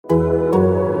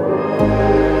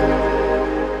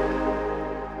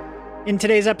In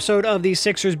today's episode of the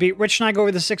Sixers Beat, Rich and I go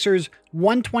over the Sixers'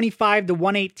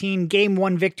 125-118 Game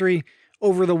 1 victory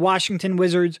over the Washington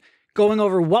Wizards, going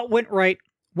over what went right,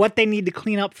 what they need to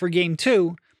clean up for Game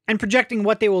 2, and projecting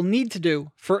what they will need to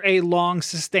do for a long,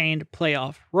 sustained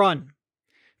playoff run.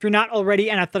 If you're not already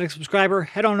an Athletic subscriber,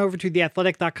 head on over to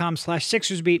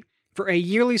theathletic.com/SixersBeat for a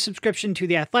yearly subscription to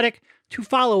The Athletic to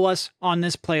follow us on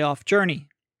this playoff journey.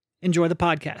 Enjoy the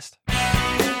podcast.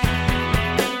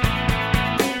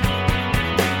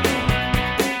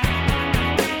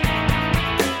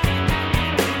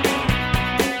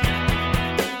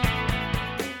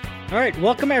 All right,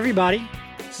 welcome everybody.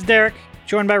 This is Derek,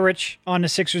 joined by Rich on the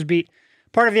Sixers Beat,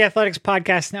 part of the Athletics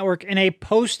Podcast Network, in a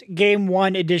post-Game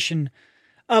 1 edition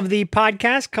of the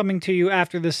podcast, coming to you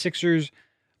after the Sixers'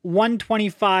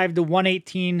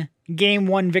 125-118 Game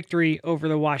 1 victory over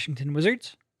the Washington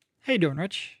Wizards. How you doing,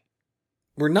 Rich?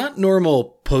 We're not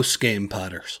normal post-game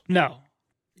potters. No.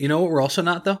 You know what we're also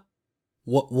not, though?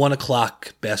 1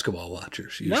 o'clock basketball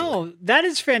watchers, usually. No, that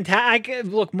is fantastic.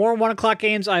 Look, more 1 o'clock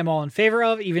games I'm all in favor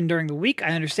of, even during the week. I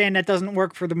understand that doesn't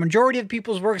work for the majority of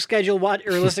people's work schedule or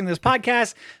listening to this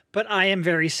podcast, but I am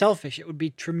very selfish. It would be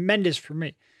tremendous for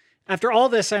me. After all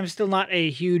this, I'm still not a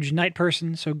huge night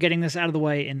person, so getting this out of the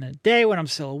way in the day when I'm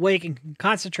still awake and can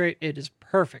concentrate, it is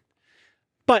perfect.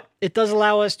 But it does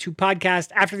allow us to podcast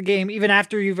after the game, even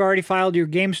after you've already filed your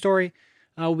game story.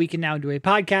 We can now do a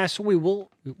podcast, so we will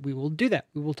do that.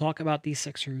 We will talk about the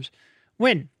Sixers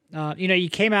win. You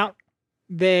came out,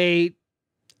 they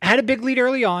had a big lead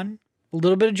early on, a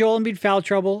little bit of Joel Embiid foul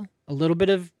trouble, a little bit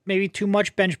of maybe too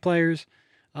much bench players.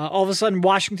 All of a sudden,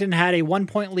 Washington had a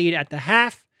 1-point lead at the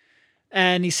half,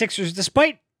 and the Sixers,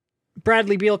 despite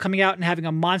Bradley Beal coming out and having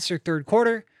a monster third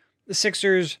quarter, the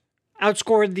Sixers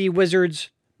outscored the Wizards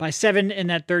by 7 in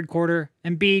that third quarter.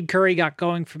 Embiid got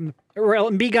going,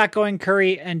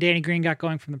 Curry and Danny Green got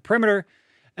going from the perimeter,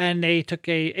 and they took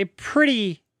a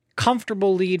pretty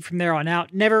comfortable lead from there on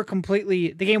out.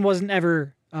 The game wasn't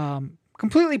ever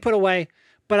completely put away,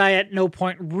 but I at no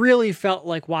point really felt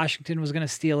like Washington was going to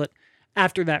steal it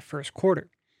after that first quarter.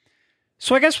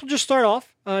 So I guess we'll just start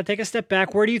off, take a step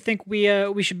back. Where do you think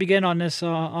we should begin on this,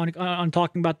 on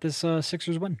talking about this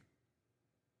Sixers win?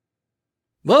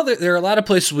 Well, there are a lot of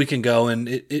places we can go, and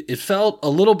it felt a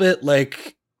little bit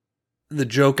like the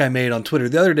joke I made on Twitter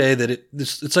the other day that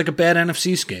it's like a bad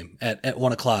NFC's game at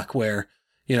 1 o'clock where,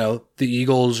 the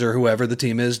Eagles or whoever the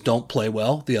team is don't play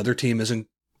well. The other team isn't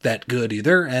that good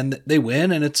either, and they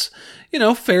win, and it's,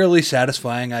 fairly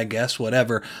satisfying, I guess,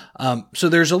 whatever. So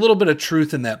there's a little bit of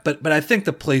truth in that, but I think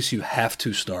the place you have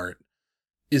to start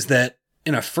is that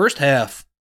in a first half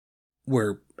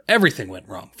where everything went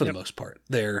wrong for the most part,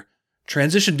 their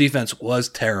transition defense was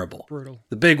terrible. Brutal.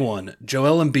 The big one,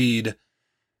 Joel Embiid,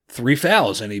 3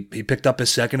 fouls, and he picked up his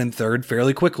second and third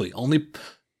fairly quickly. Only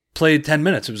played 10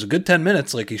 minutes. It was a good 10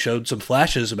 minutes. Like, he showed some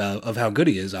flashes of how good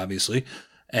he is, obviously,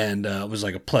 and it was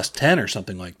like a plus 10 or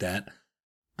something like that.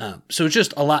 So it's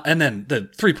just a lot. And then the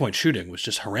 3-point shooting was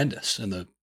just horrendous in the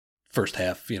first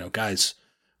half. Guys,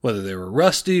 whether they were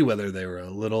rusty, whether they were a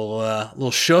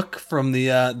little shook from the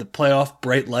playoff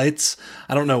bright lights,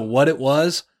 I don't know what it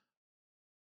was.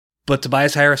 But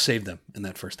Tobias Harris saved them in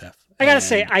that first half. I got to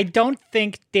say, I don't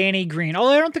think Danny Green,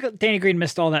 although I don't think Danny Green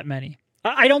missed all that many.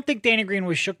 I don't think Danny Green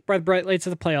was shook by the bright lights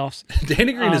of the playoffs.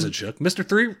 Danny Green isn't shook.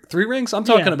 Mr. Three Rings? I'm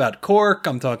talking about Cork.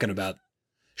 I'm talking about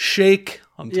Shake.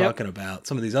 I'm talking about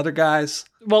some of these other guys.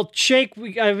 Well, Shake,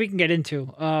 we can get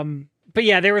into. But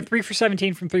yeah, they were 3 for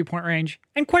 17 from 3-point range.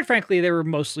 And quite frankly, they were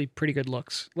mostly pretty good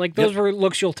looks. Like, those were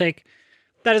looks you'll take.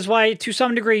 That is why, to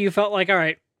some degree, you felt like, all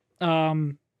right,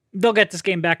 they'll get this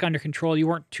game back under control. You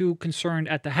weren't too concerned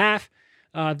at the half.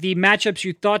 The matchups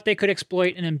you thought they could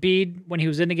exploit in Embiid when he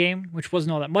was in the game, which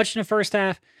wasn't all that much in the first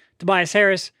half, Tobias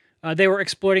Harris, they were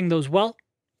exploiting those well.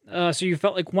 So you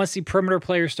felt like once the perimeter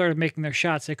players started making their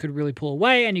shots, they could really pull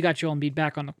away, and you got Joel Embiid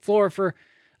back on the floor for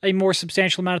a more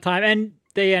substantial amount of time, and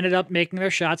they ended up making their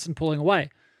shots and pulling away.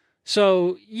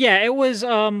 So, yeah, it was,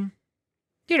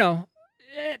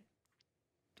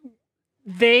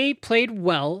 they played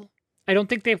well. I don't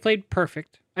think they played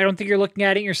perfect. I don't think you're looking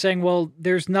at it and you're saying, well,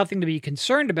 there's nothing to be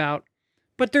concerned about,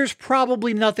 but there's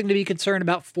probably nothing to be concerned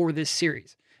about for this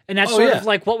series. And that's of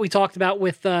like what we talked about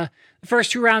with the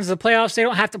first 2 rounds of the playoffs. They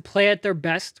don't have to play at their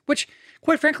best, which,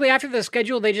 quite frankly, after the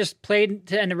schedule they just played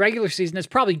to end the regular season, it's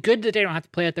probably good that they don't have to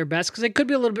play at their best because they could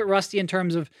be a little bit rusty in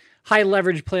terms of high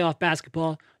leverage playoff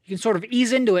basketball. You can sort of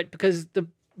ease into it because the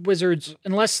Wizards,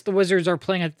 unless the Wizards are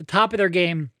playing at the top of their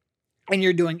game and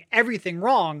you're doing everything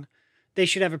wrong, they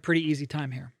should have a pretty easy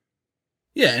time here.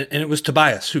 Yeah, and it was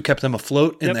Tobias who kept them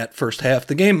afloat in that first half.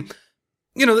 The game,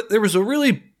 there was a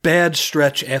really bad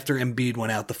stretch after Embiid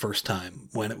went out the first time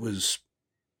when it was,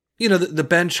 the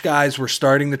bench guys were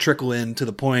starting to trickle in to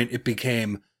the point it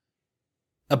became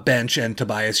a bench and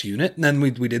Tobias unit. And then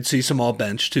we did see some all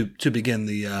bench to begin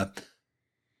the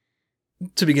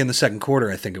second quarter,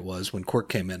 I think it was, when Quirk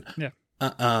came in. Yeah.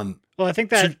 Well, I think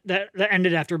that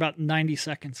ended after about 90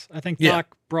 seconds. I think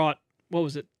Doc brought, what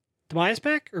was it, Tobias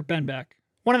back or Ben back?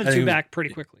 One of the two back pretty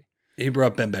quickly. He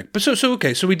brought Ben back. But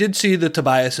so we did see the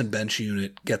Tobias and bench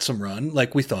unit get some run,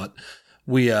 like we thought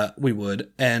we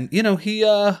would. And, he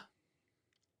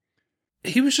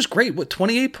was just great.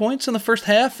 28 points in the first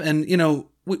half? And,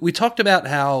 we talked about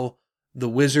how the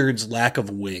Wizards' lack of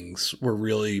wings were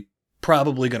really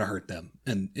probably going to hurt them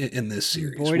in this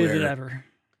series. Boy, did it ever.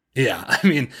 Yeah, I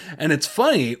mean, and it's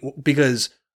funny because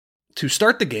to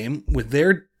start the game with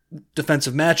their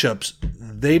defensive matchups,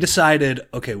 they decided,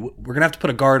 okay, we're going to have to put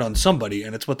a guard on somebody,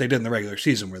 and it's what they did in the regular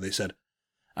season where they said,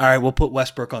 all right, we'll put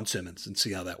Westbrook on Simmons and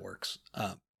see how that works.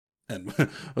 And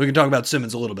we can talk about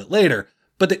Simmons a little bit later,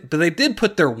 but they did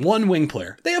put their one wing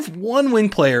player. They have one wing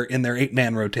player in their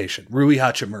 8-man rotation, Rui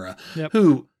Hachimura,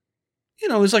 who,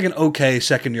 is like an okay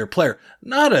second-year player.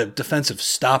 Not a defensive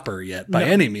stopper yet by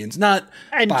any means. Not.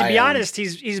 And to be honest,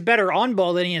 he's better on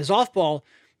ball than he is off ball.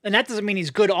 And that doesn't mean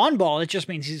he's good on ball. It just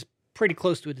means he's pretty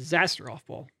close to a disaster off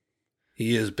ball.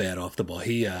 He is bad off the ball.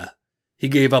 He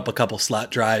gave up a couple slot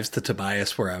drives to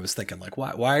Tobias where I was thinking, like,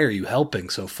 why are you helping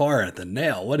so far at the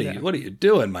nail? What are you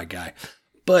doing, my guy?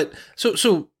 But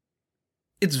so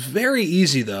it's very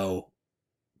easy though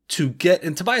to get,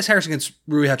 and Tobias Harris against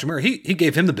Rui Hachimura, he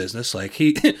gave him the business. Like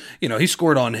he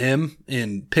scored on him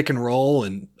in pick and roll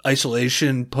and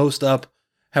isolation, post up,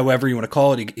 however you want to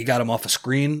call it. He got him off a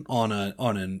screen on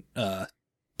an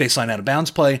baseline out of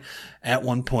bounds play at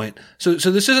one point. So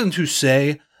this isn't to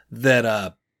say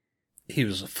that he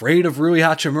was afraid of Rui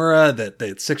Hachimura, that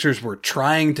the Sixers were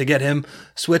trying to get him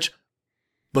switched.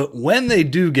 But when they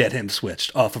do get him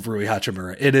switched off of Rui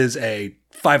Hachimura, it is a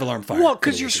 5-alarm fire. Well,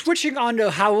 because you're switching onto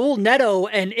Raul Neto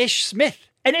and Ish Smith.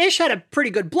 And Ish had a pretty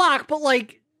good block, but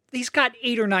he's got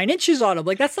 8 or 9 inches on him.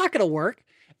 That's not going to work.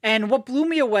 And what blew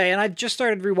me away, and I just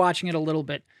started rewatching it a little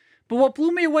bit, but what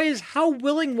blew me away is how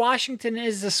willing Washington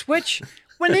is to switch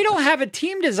when they don't have a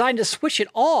team designed to switch at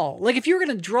all. If you're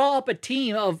going to draw up a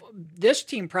team of this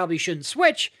team probably shouldn't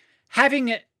switch, having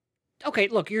it. Okay,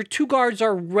 look, your 2 guards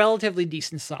are relatively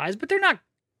decent size, but they don't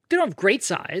have great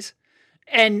size.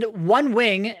 And 1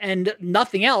 wing and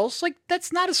nothing else,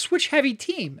 that's not a switch-heavy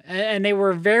team. And they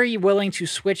were very willing to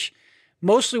switch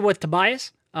mostly with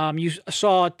Tobias. You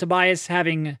saw Tobias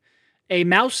having a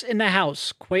mouse in the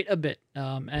house quite a bit,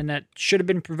 and that should have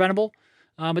been preventable.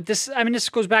 But this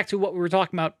goes back to what we were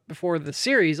talking about before the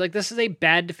series. This is a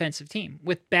bad defensive team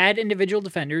with bad individual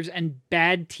defenders and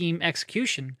bad team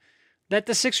execution that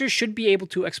the Sixers should be able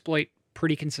to exploit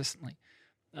pretty consistently.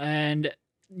 And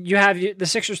you have the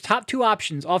Sixers' top 2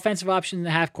 options, offensive options in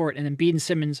the half court, and Embiid and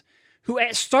Simmons, who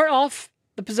start off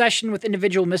the possession with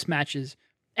individual mismatches.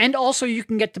 And also you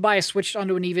can get Tobias switched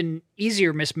onto an even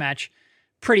easier mismatch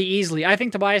pretty easily. I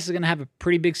think Tobias is going to have a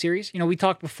pretty big series. We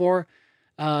talked before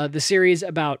the series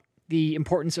about the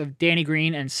importance of Danny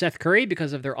Green and Seth Curry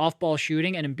because of their off-ball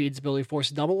shooting and Embiid's ability to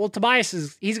force a double. Well,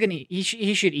 Tobias he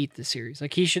should eat this series.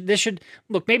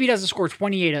 Look, maybe he doesn't score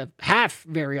 28 a half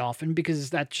very often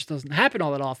because that just doesn't happen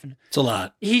all that often. It's a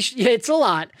lot. It's a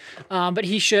lot, but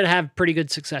he should have pretty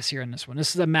good success here in this one.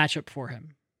 This is a matchup for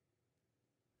him.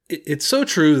 It's so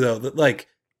true though that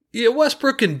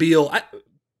Westbrook and Beal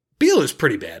is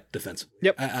pretty bad defensively.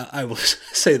 Yep. I will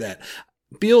say that.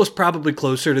 Beal is probably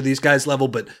closer to these guys' level,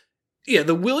 but yeah,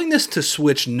 the willingness to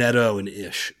switch Neto and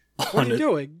Ish on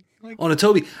a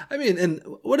Toby. I mean, and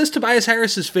what is Tobias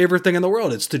Harris's favorite thing in the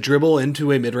world? It's to dribble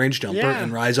into a mid-range jumper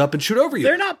and rise up and shoot over you.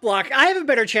 They're not blocking. I have a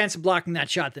better chance of blocking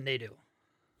that shot than they do.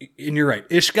 And you're right.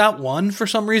 Ish got 1 for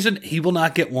some reason. He will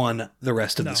not get 1 the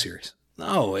rest of the series.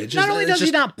 No, it just not only does he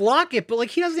not block it,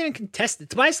 but he doesn't even contest it.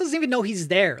 Tobias doesn't even know he's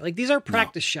there. These are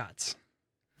practice shots.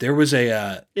 There was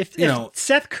a if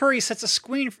Seth Curry sets a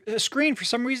screen for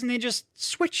some reason, they just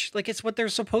switch. It's what they're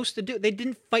supposed to do. They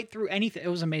didn't fight through anything. It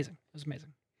was amazing.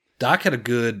 Doc had a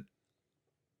good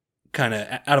kind of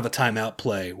out of a timeout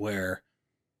play where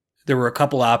there were a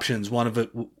couple options. One of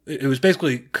it was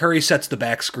basically Curry sets the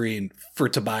back screen for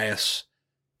Tobias,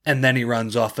 and then he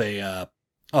runs off a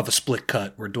split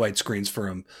cut where Dwight screens for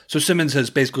him. So Simmons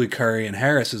has basically Curry and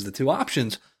Harris as the 2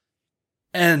 options.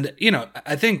 And,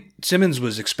 I think Simmons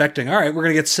was expecting, all right, we're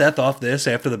going to get Seth off this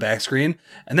after the back screen.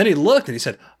 And then he looked and he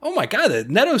said, oh my God,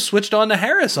 Neto switched on to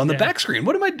Harris on the back screen.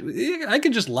 What am I doing? I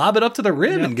can just lob it up to the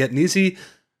rim and get an easy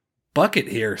bucket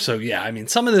here. So, yeah, I mean,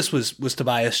 some of this was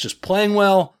Tobias just playing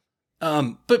well.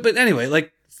 But anyway,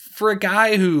 like for a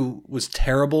guy who was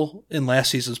terrible in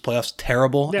last season's playoffs,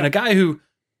 and a guy who,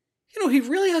 he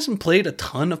really hasn't played a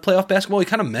ton of playoff basketball. He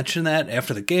kind of mentioned that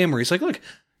after the game where he's like, look,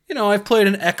 I've played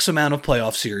an X amount of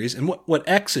playoff series, and what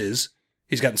X is,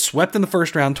 he's gotten swept in the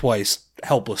first round twice,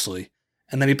 helplessly,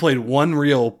 and then he played one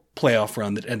real playoff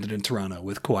run that ended in Toronto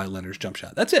with Kawhi Leonard's jump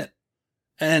shot. That's it.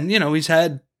 And, he's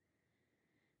had,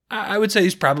 I would say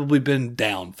he's probably been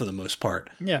down for the most part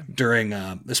during,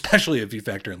 especially if you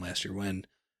factor in last year when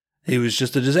he was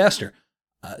just a disaster.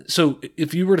 So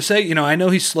if you were to say, I know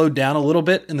he slowed down a little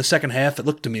bit in the second half, it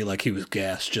looked to me like he was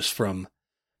gassed just from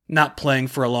not playing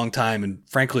for a long time, and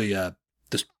frankly, the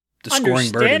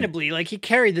scoring burden. Understandably, like he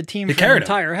carried the team for the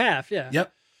entire half. Yeah.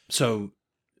 Yep. So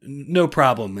no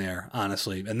problem there,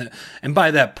 honestly. And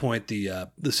by that point, the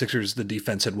Sixers, the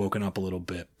defense had woken up a little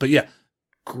bit. But yeah,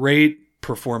 great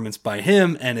performance by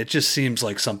him, and it just seems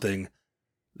like something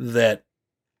that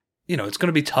it's going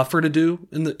to be tougher to do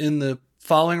in the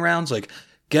following rounds. Like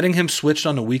getting him switched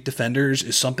on to weak defenders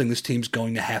is something this team's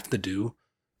going to have to do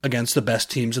against the best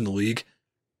teams in the league.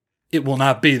 It will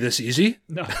not be this easy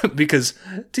because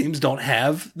teams don't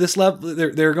have this level.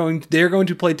 They're going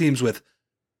to play teams with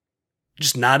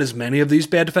just not as many of these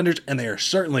bad defenders, and they are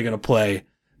certainly going to play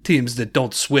teams that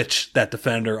don't switch that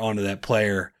defender onto that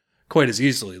player quite as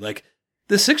easily. Like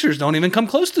the Sixers don't even come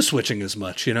close to switching as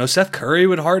much. Seth Curry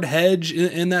would hard hedge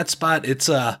in that spot. It's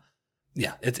a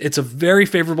very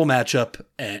favorable matchup,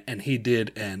 and he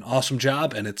did an awesome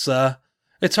job, and it's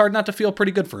hard not to feel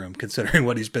pretty good for him considering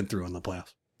what he's been through in the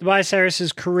playoffs. Tobias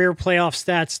Harris's career playoff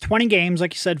stats, 20 games,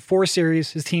 like you said, 4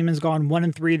 series. His team has gone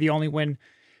 1-3, the only win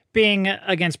being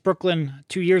against Brooklyn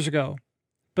 2 years ago.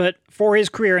 But for his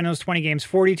career in those 20 games,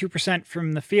 42%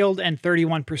 from the field and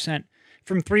 31%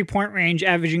 from three-point range,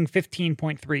 averaging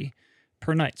 15.3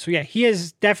 per night. So yeah, he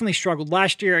has definitely struggled.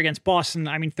 Last year against Boston,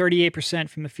 38%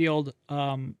 from the field,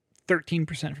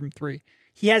 13% from three.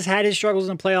 He has had his struggles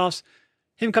in the playoffs.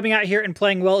 Him coming out here and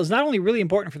playing well is not only really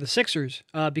important for the Sixers,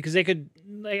 because they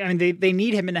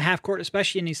need him in the half court,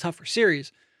 especially in these tougher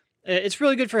series. It's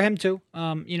really good for him too.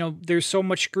 There's so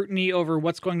much scrutiny over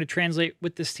what's going to translate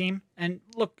with this team. And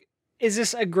look, is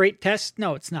this a great test?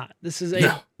 No, it's not. This is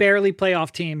a barely playoff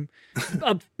team,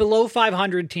 a below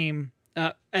 500 team,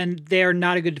 and they are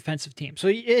not a good defensive team. So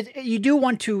you do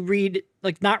want to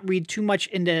not read too much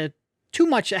into too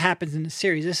much that happens in the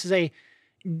series. This is a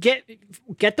get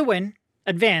the win,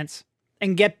 advance,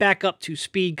 and get back up to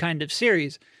speed kind of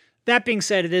series. That being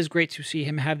said, it is great to see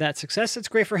him have that success. It's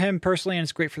great for him personally, and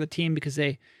it's great for the team because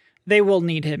they will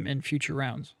need him in future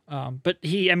rounds. But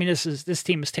this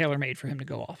team is tailor-made for him to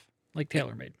go off, like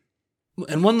tailor-made.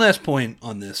 And one last point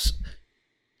on this.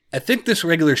 I think this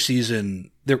regular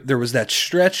season, there was that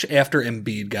stretch after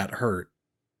Embiid got hurt.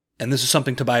 And this is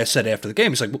something Tobias said after the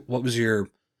game. He's like, what was your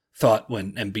thought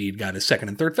when Embiid got his second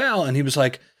and third foul? And he was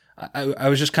like, I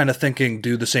was just kind of thinking,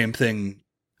 do the same thing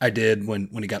I did when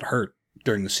he got hurt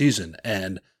during the season.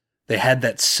 And they had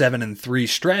that 7-3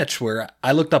 stretch where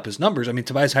I looked up his numbers.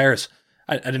 Tobias Harris,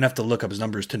 I didn't have to look up his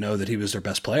numbers to know that he was their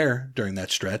best player during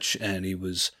that stretch. And he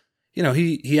was,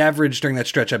 he averaged during that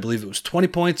stretch, I believe it was 20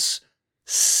 points,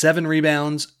 7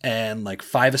 rebounds, and like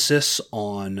 5 assists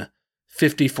on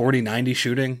 50, 40, 90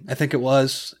 shooting. I think it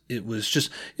was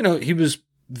just, he was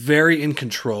very in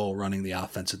control running the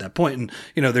offense at that point. And,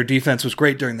 their defense was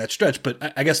great during that stretch.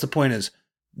 But I guess the point is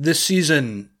this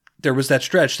season, there was that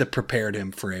stretch that prepared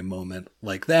him for a moment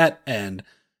like that. And,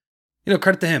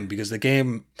 credit to him because the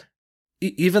game,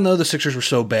 even though the Sixers were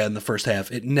so bad in the first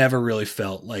half, it never really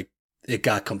felt like it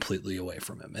got completely away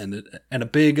from him. And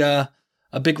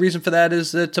a big reason for that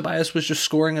is that Tobias was just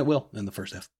scoring at will in the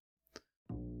first half.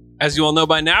 As you all know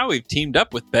by now, we've teamed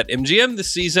up with BetMGM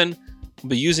this season. We'll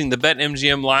be using the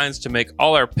BetMGM lines to make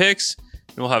all our picks,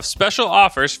 and we'll have special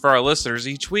offers for our listeners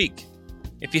each week.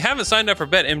 If you haven't signed up for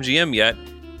BetMGM yet,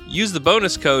 use the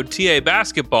bonus code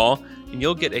TABasketball, and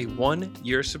you'll get a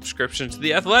 1-year subscription to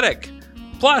The Athletic.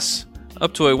 Plus,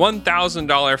 up to a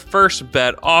 $1,000 first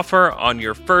bet offer on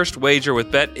your first wager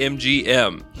with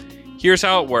BetMGM. Here's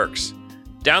how it works.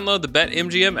 Download the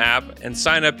BetMGM app and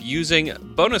sign up using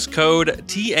bonus code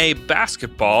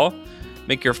TABasketball.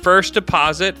 Make your first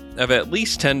deposit of at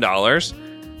least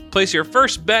 $10. Place your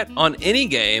first bet on any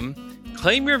game.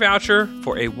 Claim your voucher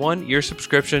for a 1-year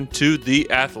subscription to The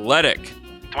Athletic.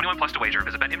 21 plus to wager.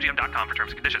 Visit BetMGM.com for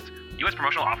terms and conditions. U.S.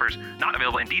 promotional offers not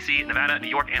available in D.C., Nevada, New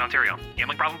York, and Ontario.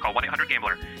 Gambling problem? Call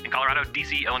 1-800-GAMBLER. In Colorado,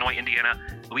 D.C., Illinois, Indiana,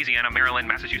 Louisiana, Maryland,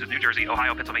 Massachusetts, New Jersey,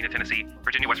 Ohio, Pennsylvania, Tennessee,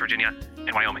 Virginia, West Virginia,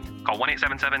 and Wyoming. Call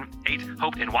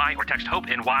 1-877-8-HOPE-NY or text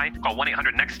HOPE-NY. Call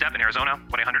 1-800-NEXT-STEP in Arizona,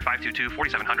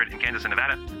 1-800-522-4700 in Kansas and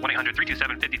Nevada,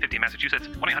 1-800-327-5050 in Massachusetts,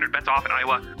 1-800-BETS-OFF in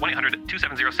Iowa,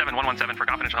 1-800-2707-117 for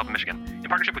confidential help in Michigan. In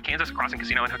partnership with Kansas Crossing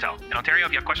Casino and Hotel. In Ontario,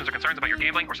 if you have questions or concerns about your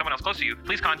gambling or someone else close to you,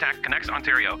 please contact Connects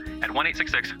Ontario at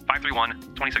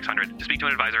 1-866-531-2600 to speak to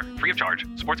an advisor free of charge.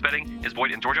 Sports betting is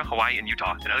void in Georgia, Hawaii, and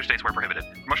Utah, and other states where prohibited.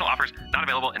 Promotional offers not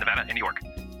available in Nevada and New York.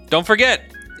 Don't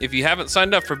forget, if you haven't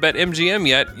signed up for BetMGM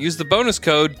yet, use the bonus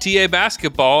code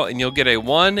TABasketball and you'll get a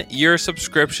 1-year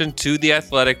subscription to The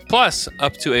Athletic, plus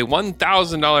up to a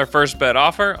 $1,000 first bet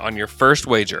offer on your first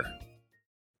wager.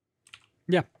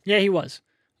 Yeah, he was.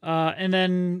 And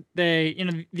then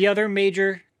the other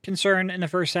major concern in the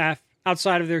first half,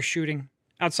 outside of their shooting,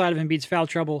 outside of Embiid's foul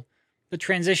trouble, the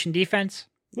transition defense.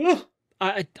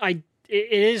 It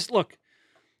is. Look,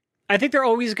 I think they're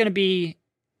always going to be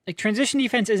like transition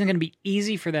defense isn't going to be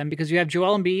easy for them because you have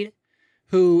Joel Embiid,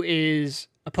 who is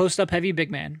a post-up heavy big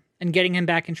man, and getting him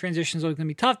back in transition is always going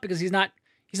to be tough because he's not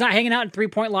hanging out in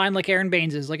 3-point line like Aaron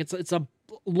Baines is. Like it's a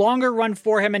longer run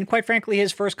for him, and quite frankly,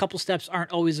 his first couple steps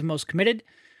aren't always the most committed.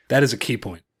 That is a key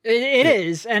point. It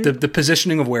is, and the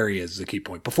positioning of where he is a key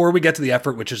point. Before we get to the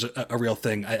effort, which is a real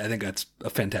thing, I think that's a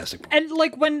fantastic point. And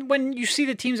like when you see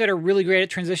the teams that are really great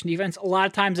at transition defense, a lot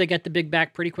of times they get the big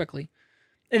back pretty quickly.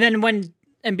 And then when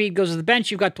Embiid goes to the bench,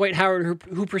 you've got Dwight Howard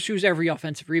who pursues every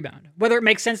offensive rebound. Whether it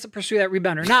makes sense to pursue that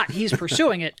rebound or not, he's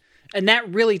pursuing it, and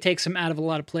that really takes him out of a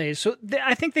lot of plays. So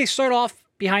I think they start off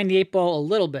behind the 8 ball a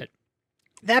little bit.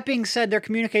 That being said, their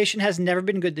communication has never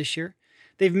been good this year.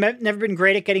 They've never been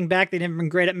great at getting back. They've never been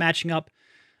great at matching up.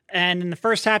 And in the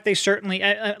first half, they certainly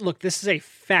look. This is a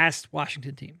fast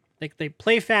Washington team. They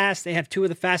play fast. They have 2 of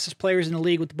the fastest players in the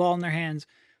league with the ball in their hands.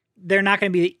 They're not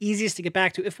going to be the easiest to get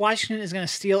back to. If Washington is going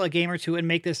to steal a game or two and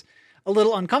make this a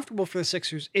little uncomfortable for the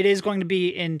Sixers, it is going to be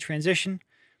in transition.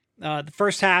 The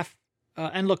first half,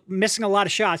 and look, missing a lot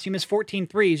of shots. You miss 14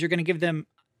 threes. You're going to give them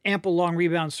ample long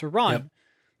rebounds to run. Yep.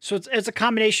 So it's a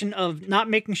combination of not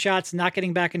making shots, not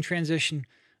getting back in transition.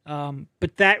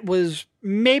 But that was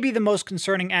maybe the most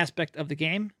concerning aspect of the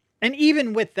game. And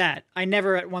even with that, I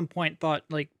never at one point thought,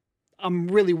 like, I'm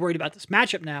really worried about this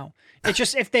matchup now. It's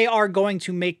just if they are going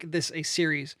to make this a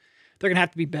series, they're going to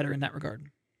have to be better in that regard.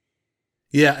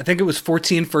 Yeah, I think it was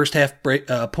 14 first half break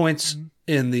points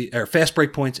fast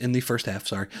break points in the first half.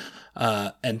 Sorry,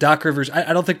 and Doc Rivers.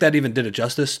 I don't think that even did it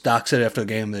justice. Doc said after the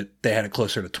game that they had it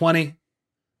closer to 20.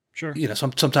 Sure. You know,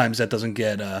 sometimes that doesn't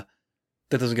get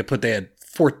put. They had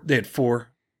four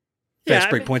fast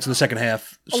break points in the second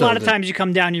half. A lot of times you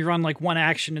come down, you run like one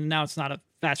action, and now it's not a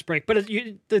fast break. But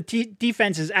the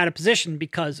defense is out of position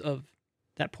because of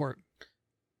that port.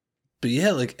 But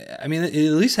yeah, like, I mean, it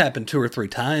at least happened 2 or 3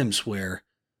 times where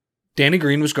Danny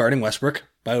Green was guarding Westbrook.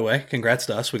 By the way, congrats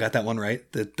to us. We got that one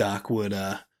right, that Doc would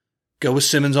go with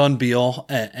Simmons on Beal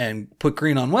and put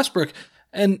Green on Westbrook.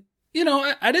 And, you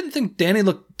know, I didn't think Danny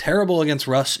looked terrible against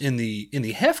Russ in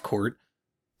the half court,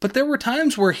 but there were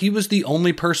times where he was the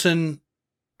only person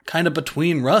kind of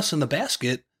between Russ and the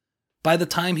basket by the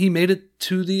time he made it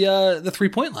to the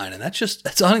 3-point line. And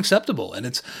that's unacceptable. And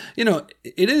it's, you know,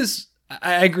 it is.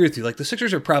 I agree with you. Like, the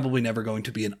Sixers are probably never going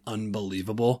to be an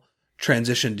unbelievable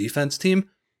transition defense team.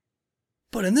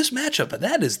 But in this matchup,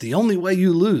 that is the only way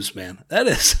you lose, man. That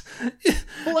is.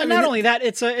 Well, and not only that,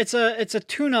 it's a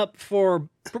tune-up for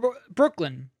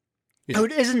Brooklyn, yeah,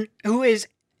 who is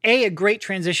a great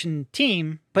transition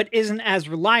team, but isn't as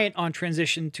reliant on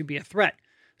transition to be a threat.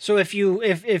 So if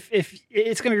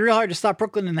it's going to be real hard to stop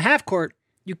Brooklyn in the half court,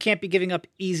 you can't be giving up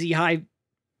easy high,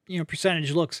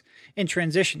 percentage looks in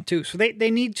transition too. So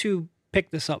they need to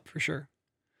pick this up for sure.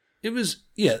 It was,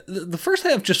 yeah, the first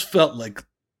half just felt like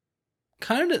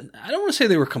kind of, I don't want to say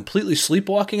they were completely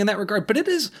sleepwalking in that regard, but it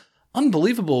is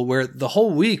unbelievable where the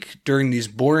whole week during these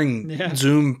boring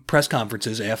Zoom press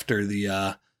conferences after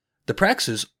the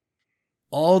practices,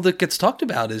 all that gets talked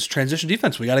about is transition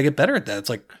defense. We got to get better at that. It's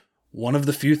like one of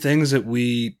the few things that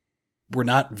we were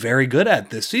not very good at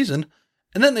this season.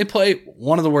 And then they play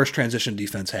one of the worst transition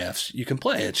defense halves you can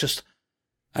play. It's just,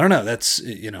 I don't know. That's,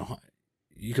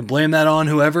 you can blame that on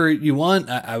whoever you want.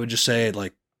 I would just say,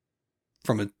 like,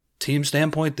 from a team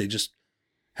standpoint, they just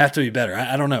have to be better.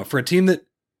 I don't know. For a team that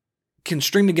can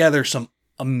string together some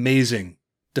amazing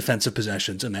defensive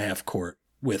possessions in the half court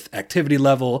with activity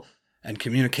level and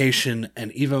communication,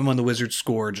 and even when the Wizards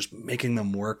score, just making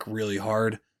them work really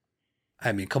hard.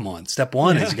 I mean, come on. Step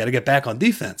one is you got to get back on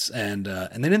defense, and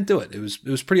they didn't do it. It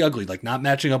was pretty ugly. Like, not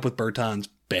matching up with Bertans,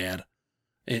 bad.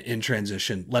 in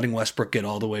transition. Letting Westbrook get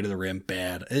all the way to the rim,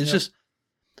 bad. It's just,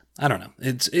 I don't know.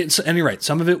 It's and you're right.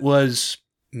 Some of it was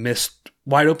missed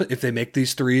wide open if they make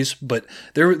these threes, but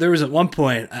there was at one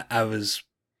point I was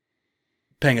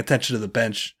paying attention to the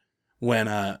bench when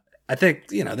I think,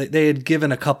 they had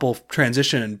given a couple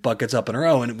transition buckets up in a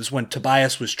row, and it was when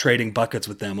Tobias was trading buckets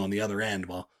with them on the other end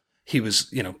while he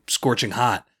was, scorching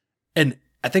hot. And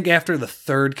I think after the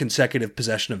third consecutive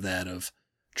possession of that, of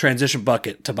transition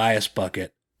bucket, Tobias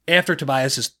bucket, after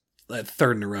Tobias's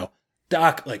third in a row,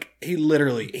 Doc,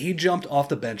 he jumped off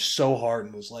the bench so hard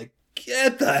and was like,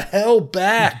 get the hell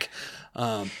back.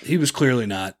 He was clearly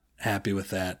not happy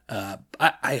with that.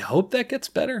 I hope that gets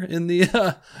better in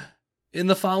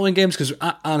the following games, because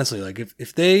honestly,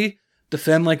 if they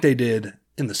defend like they did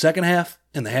in the second half,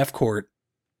 in the half court,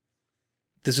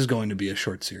 this is going to be a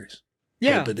short series.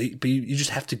 Yeah. But you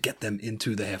just have to get them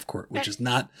into the half court, which is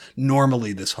not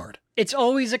normally this hard. It's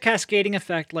always a cascading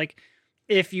effect. Like,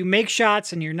 if you make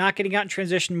shots and you're not getting out in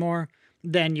transition more,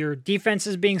 then your defense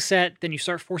is being set. Then you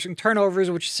start forcing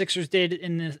turnovers, which Sixers did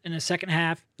in the second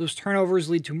half. Those turnovers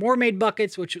lead to more made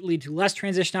buckets, which lead to less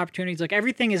transition opportunities. Like,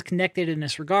 everything is connected in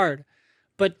this regard.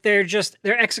 But their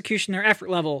execution, their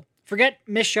effort level, forget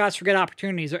missed shots, forget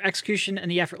opportunities. Their execution and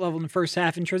the effort level in the first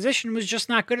half in transition was just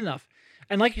not good enough.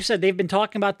 And like you said, they've been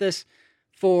talking about this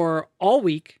for all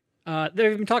week. They've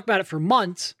been talking about it for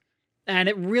months, and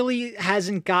it really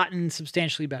hasn't gotten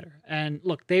substantially better. And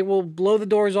look, they will blow the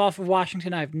doors off of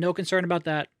Washington. I have no concern about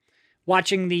that.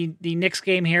 Watching the Knicks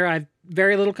game here, I have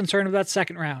very little concern about that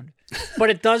second round. But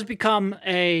it does become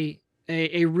a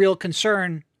real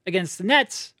concern against the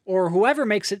Nets or whoever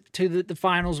makes it to the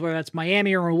finals, whether that's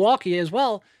Miami or Milwaukee as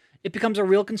well. It becomes a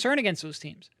real concern against those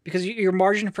teams because your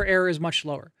margin for error is much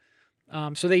lower.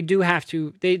 So they do have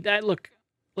to. Look,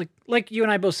 like you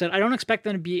and I both said, I don't expect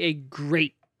them to be a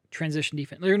great transition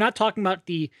defense. You're not talking about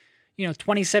the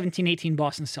 2017-18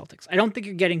 Boston Celtics. I don't think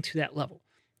you're getting to that level,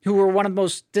 who were one of the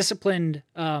most disciplined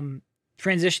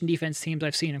transition defense teams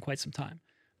I've seen in quite some time.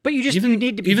 But you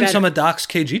need to be even better. some of Doc's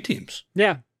KG teams.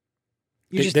 Yeah.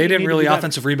 They didn't really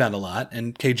offensive rebound a lot,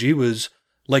 and KG was,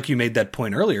 like you made that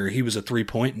point earlier, he was a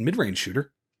 3-point and mid-range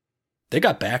shooter. They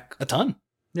got back a ton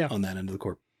on that end of the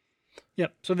court.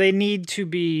 Yep. So they need to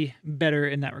be better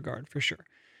in that regard, for sure.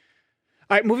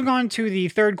 All right, moving on to the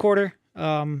third quarter.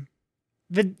 The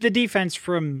defense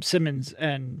from Simmons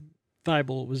and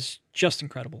Thibault was just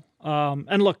incredible.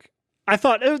 And look, I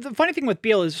thought the funny thing with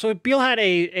Beal is, so Beal had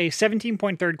a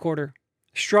 17-point third quarter,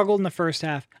 struggled in the first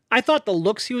half. I thought the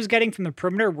looks he was getting from the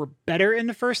perimeter were better in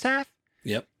the first half.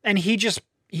 Yep. And he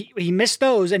missed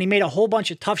those, and he made a whole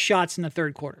bunch of tough shots in the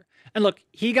third quarter. And look,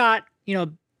 he got,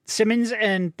 Simmons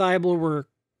and Thibault were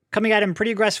coming at him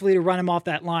pretty aggressively to run him off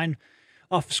that line,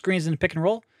 off screens in the pick and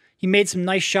roll. He made some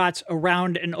nice shots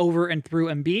around and over and through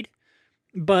Embiid.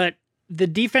 But the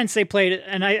defense they played,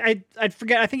 and I'd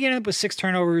forget, I think he ended up with 6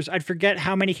 turnovers. I'd forget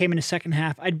how many came in the second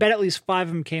half. I'd bet at least 5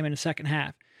 of them came in the second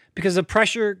half because the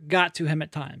pressure got to him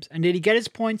at times. And did he get his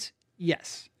points?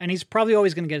 Yes. And he's probably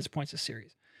always going to get his points this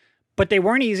series. But they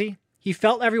weren't easy. He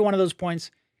felt every one of those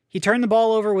points. He turned the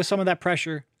ball over with some of that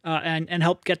pressure and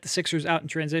helped get the Sixers out in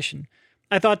transition.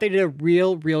 I thought they did a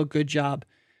real good job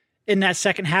in that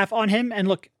second half on him. And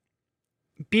look,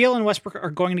 Beal and Westbrook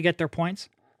are going to get their points.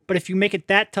 But if you make it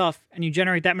that tough and you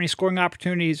generate that many scoring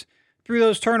opportunities through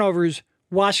those turnovers,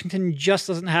 Washington just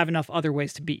doesn't have enough other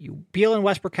ways to beat you. Beal and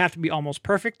Westbrook have to be almost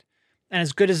perfect. And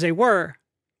as good as they were,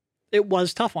 it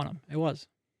was tough on them. It was.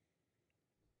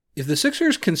 If the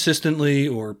Sixers consistently,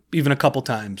 or even a couple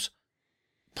times,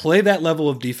 play that level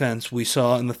of defense we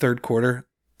saw in the third quarter,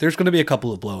 there's going to be a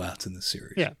couple of blowouts in this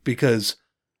series. Yeah. Because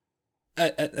I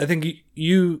think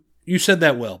you said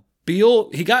that well. Beal,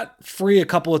 he got free a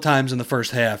couple of times in the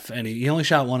first half, and he only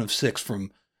shot 1 of 6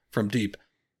 from deep.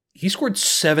 He scored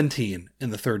 17 in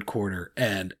the third quarter,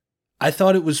 and I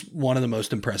thought it was one of the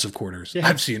most impressive quarters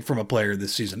I've seen from a player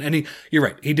this season. And you're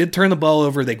right, he did turn the ball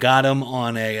over. They got him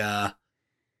on a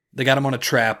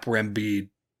trap where Embiid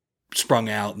sprung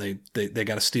out, and they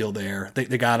got a steal there.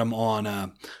 They got him on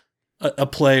a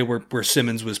play where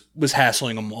Simmons was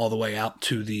hassling him all the way out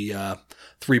to the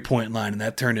 3-point line, and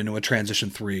that turned into a transition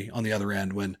 3 on the other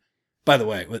end. When, by the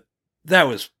way, that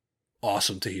was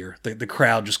awesome to hear. The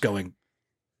crowd just going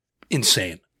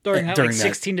insane during that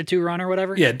 16-2 run or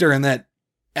whatever. Yeah, during that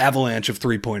avalanche of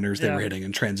 3-pointers they were hitting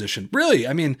in transition. Really,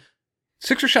 I mean,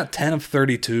 Sixers shot 10 of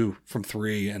 32 from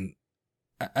 3, and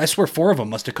I swear 4 of them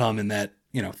must have come in that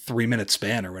 3-minute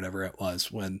span or whatever it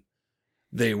was when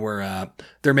they're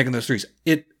making those threes.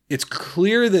 It's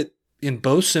clear that in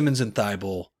both Simmons and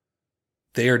Thibault,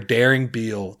 they are daring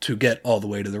Beal to get all the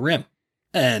way to the rim.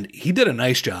 And he did a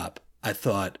nice job I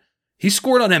thought he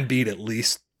scored on Embiid at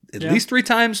least 3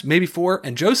 times, maybe 4.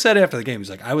 And Joe said after the game, he's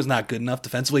like, I was not good enough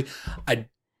defensively. I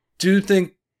do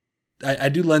think I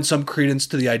do lend some credence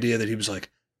to the idea that he was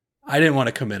like, I didn't want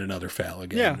to commit another foul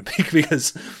again. Yeah.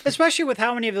 Because especially with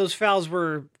how many of those fouls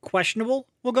were questionable,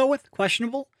 we'll go with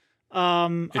questionable.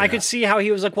 I could see how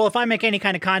he was like, well, if I make any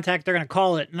kind of contact, they're going to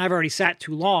call it. And I've already sat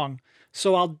too long.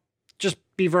 So I'll just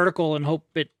be vertical and hope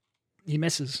he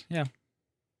misses. Yeah.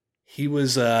 He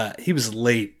was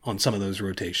late on some of those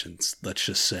rotations, let's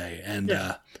just say.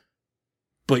 And,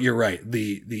 but you're right.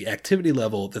 The activity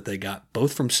level that they got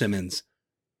both from Simmons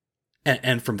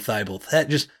and from Thibault, that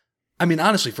just, I mean,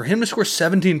 honestly, for him to score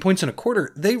 17 points in a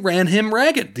quarter, they ran him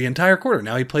ragged the entire quarter.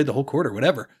 Now he played the whole quarter,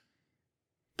 whatever.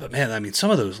 But man, I mean, some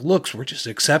of those looks were just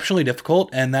exceptionally difficult.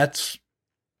 And that's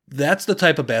the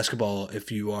type of basketball,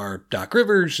 if you are Doc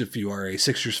Rivers, if you are a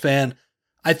Sixers fan,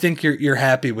 I think you're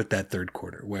happy with that third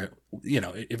quarter where,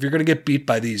 if you're going to get beat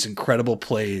by these incredible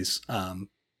plays,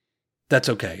 that's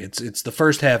okay. It's the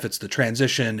first half. It's the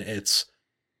transition. It's,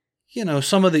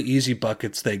 some of the easy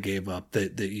buckets they gave up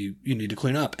that you need to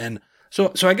clean up. And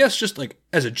so I guess just like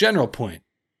as a general point,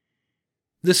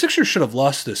 the Sixers should have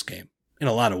lost this game in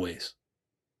a lot of ways.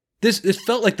 It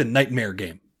felt like the nightmare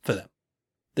game for them.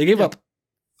 They gave up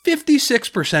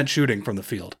 56% shooting from the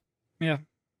field. Yeah.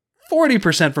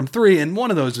 40% from 3, and one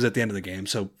of those was at the end of the game,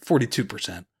 so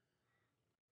 42%.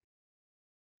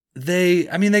 They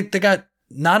got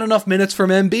not enough minutes from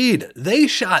Embiid. They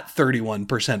shot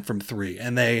 31% from 3,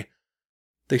 and they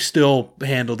still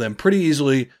handled them pretty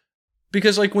easily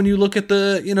because, like, when you look at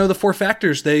the 4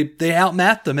 factors, they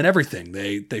outmatched them in everything.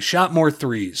 They shot more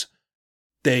threes.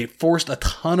 They forced a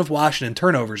ton of Washington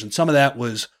turnovers, and some of that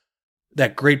was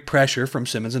that great pressure from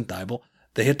Simmons and Thibault.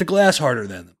 They hit the glass harder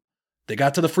than them. They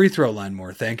got to the free throw line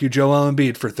more. Thank you, Joel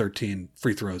Embiid, for 13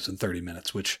 free throws in 30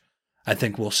 minutes, which I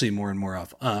think we'll see more and more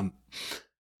of.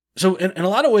 So in a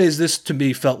lot of ways, this to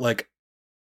me felt like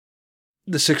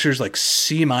the Sixers like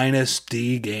C-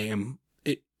 D game.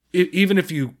 Even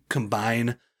if you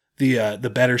combine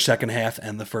the better second half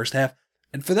and the first half,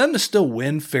 and for them to still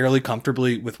win fairly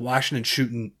comfortably with Washington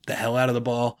shooting the hell out of the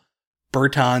ball,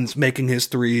 Bertans making his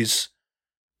threes.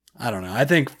 I don't know.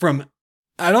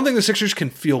 I don't think the Sixers can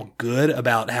feel good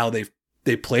about how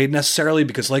they played necessarily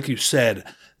because, like you said,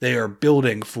 they are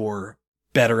building for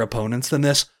better opponents than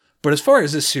this. But as far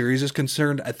as this series is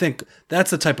concerned, I think that's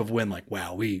the type of win like,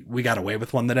 wow, we got away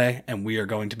with one today, and we are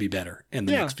going to be better in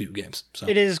the next few games. So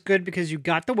it is good because you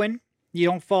got the win. You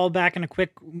don't fall back in a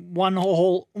quick 1-0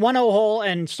 hole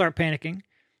and start panicking.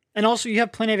 And also you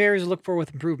have plenty of areas to look for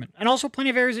with improvement. And also plenty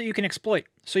of areas that you can exploit.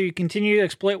 So you continue to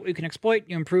exploit what you can exploit.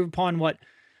 You improve upon what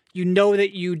you know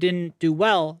that you didn't do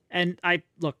well. And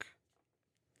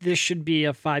this should be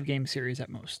a 5-game series at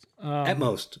most. At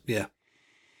most, yeah.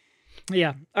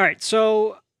 Yeah. All right.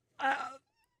 So,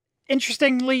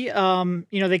 interestingly,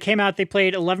 they came out, they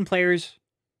played 11 players.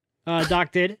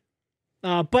 Doc did.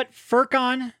 But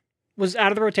Furkan was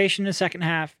out of the rotation in the second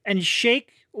half. And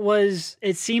Shake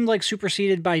it seemed like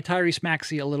superseded by Tyrese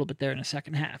Maxey a little bit there in the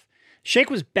second half. Shake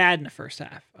was bad in the first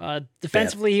half.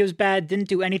 Defensively, he was bad. Didn't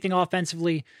do anything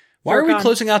offensively. Why are we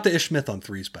closing out to Ish Smith on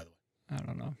threes, by the way? I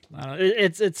don't know.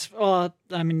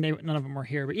 None of them were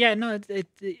here, but yeah, no,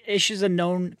 Ish is a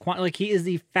known he is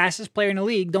the fastest player in the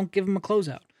league. Don't give him a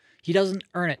closeout. He doesn't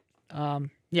earn it.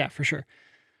 Yeah, for sure.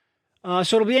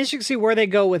 So it'll be interesting to see where they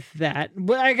go with that.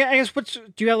 But I guess do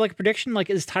you have like a prediction? Like,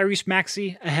 is Tyrese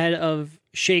Maxey ahead of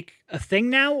Shake a thing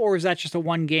now, or is that just a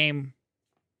one game?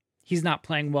 He's not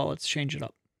playing well. Let's change it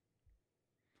up.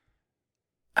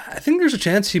 I think there's a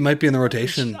chance he might be in the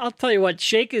rotation. I'll tell you what,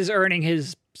 Shake is earning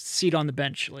his seat on the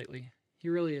bench lately. He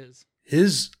really is.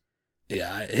 His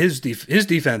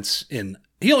defense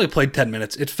he only played 10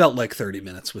 minutes. It felt like 30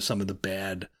 minutes with some of the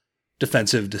bad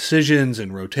defensive decisions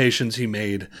and rotations he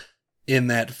made in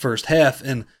that first half.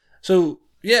 And so,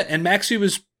 yeah, and Maxey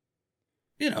was,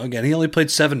 again, he only played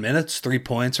 7 minutes, 3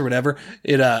 points or whatever.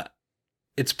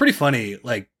 It's pretty funny.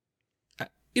 Like,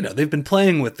 they've been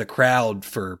playing with the crowd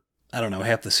for, I don't know,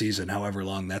 half the season, however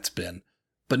long that's been.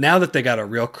 But now that they got a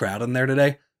real crowd in there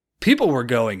today, people were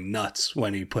going nuts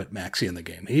when he put Maxey in the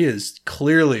game. He is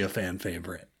clearly a fan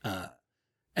favorite.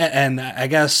 And I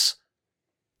guess,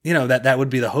 that would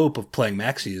be the hope of playing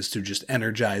Maxey, is to just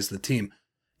energize the team.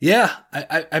 Yeah,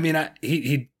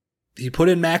 he put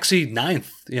in Maxey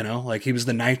ninth, like he was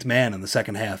the 9th man in the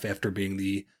second half after being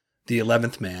the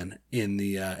 11th man in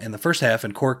the first half.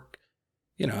 And Cork,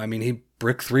 he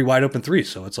bricked 3 wide open threes.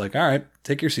 So it's like, all right,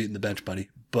 take your seat in the bench, buddy.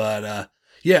 But,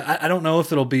 yeah, I don't know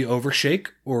if it'll be over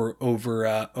Shake or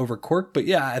over Cork, but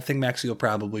yeah, I think Maxey will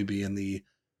probably be in the,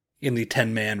 in the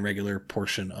 10-man regular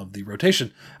portion of the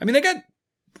rotation. I mean, they got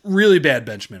really bad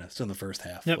bench minutes in the first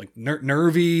half. Yep. Like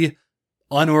nervy,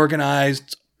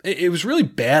 unorganized. It was really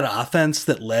bad offense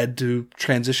that led to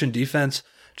transition defense.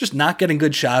 Just not getting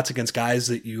good shots against guys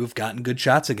that you have gotten good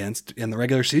shots against in the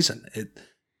regular season.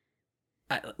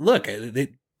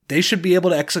 They should be able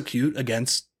to execute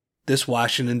against this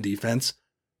Washington defense.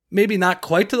 Maybe not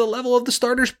quite to the level of the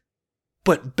starters,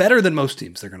 but better than most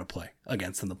teams they're going to play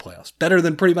against in the playoffs. Better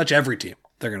than pretty much every team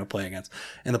they're going to play against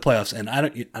in the playoffs. And I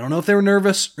don't know if they were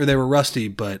nervous or they were rusty,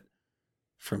 but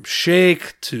from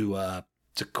Shake to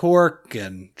Cork,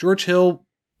 and George Hill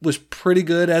was pretty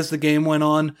good as the game went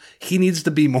on. He needs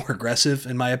to be more aggressive,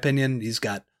 in my opinion. He's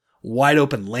got wide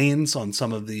open lanes on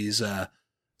some of these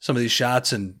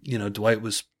shots, and Dwight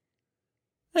was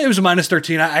a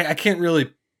 -13. I can't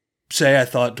really say I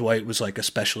thought Dwight was like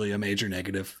especially a major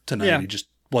negative tonight. Yeah. He just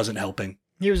wasn't helping.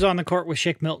 He was on the court with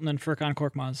Shake Milton and Furkan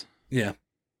Korkmaz. Yeah.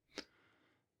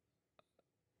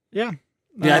 Yeah.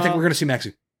 Yeah, I think we're going to see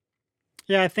Maxey.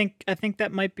 Yeah, I think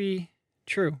that might be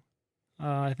true.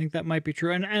 I think that might be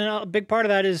true. And a big part of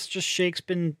that is just Shake's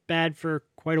been bad for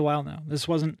quite a while now. This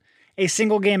wasn't a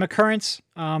single game occurrence.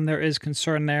 There is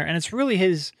concern there. And it's really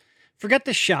forget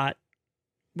the shot,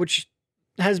 which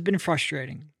has been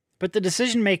frustrating. But the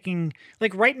decision making,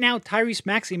 like right now, Tyrese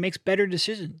Maxey makes better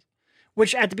decisions,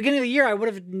 which at the beginning of the year, I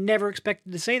would have never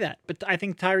expected to say that. But I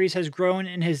think Tyrese has grown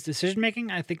in his decision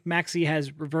making. I think Maxey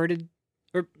has reverted.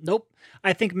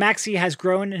 I think Maxey has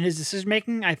grown in his decision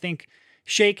making. I think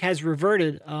Shake has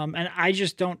reverted. And I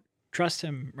just don't trust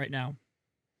him right now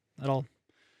at all.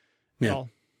 Yeah. At all.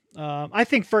 I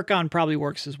think Furkan probably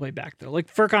works his way back though. I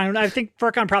think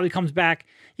Furkan probably comes back.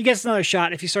 He gets another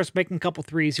shot. If he starts making a couple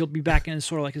threes, he'll be back in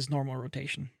sort of like his normal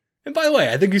rotation. And by the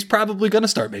way, I think he's probably going to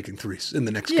start making threes in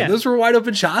the next game. Yeah. Those were wide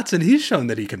open shots, and he's shown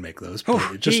that he can make those.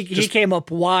 He came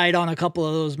up wide on a couple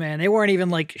of those, man. They weren't even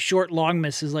like short, long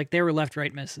misses. Like they were left,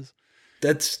 right misses.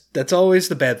 That's always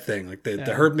the bad thing. Like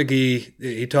the Herb McGee,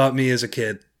 he taught me as a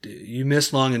kid, you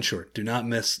miss long and short. Do not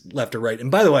miss left or right.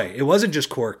 And by the way, it wasn't just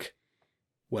Cork.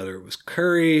 Whether it was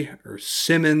Curry or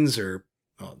Simmons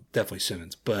definitely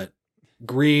Simmons, but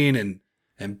Green and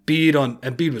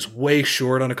Embiid was way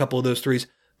short on a couple of those threes.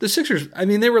 The Sixers, I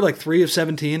mean, they were like 3 of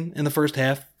 17 in the first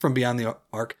half from beyond the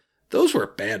arc. Those were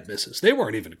bad misses. They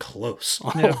weren't even close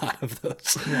on a lot of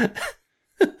those.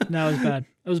 No, it was bad.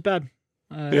 It was bad.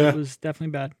 It was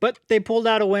definitely bad. But they pulled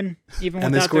out a win, even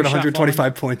and without they scored their shot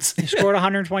 125 falling. points. They scored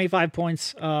 125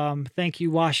 points. Thank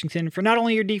you, Washington, for not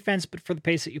only your defense, but for the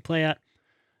pace that you play at.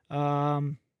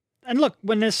 And look,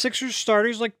 when the Sixers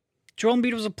starters, like Joel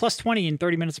Embiid was a plus 20 in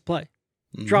 30 minutes of play,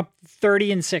 dropped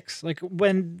 30 and 6. Like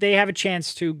when they have a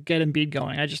chance to get Embiid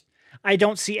going, I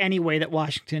don't see any way that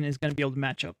Washington is going to be able to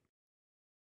match up.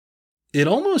 It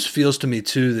almost feels to me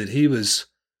too that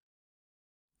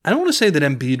I don't want to say that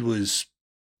Embiid was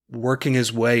working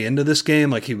his way into this game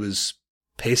like he was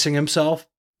pacing himself,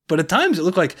 but at times it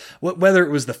looked like whether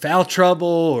it was the foul trouble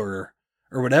or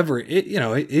whatever, he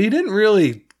didn't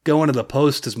really go into the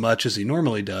post as much as he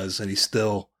normally does, and he's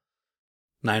still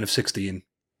 9 of 16.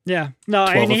 Yeah. No,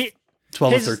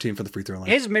 12 of 13 for the free throw line.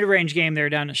 His mid-range game there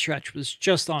down the stretch was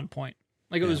just on point.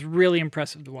 Like, it was really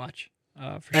impressive to watch,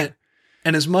 for sure.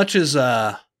 And as much as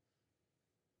I'm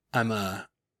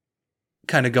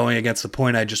kind of going against the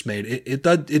point I just made, it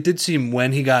did seem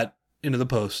when he got into the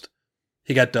post,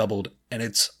 he got doubled, and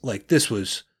it's like this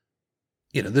was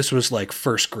like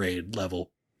first grade level.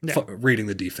 Reading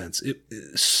the defense.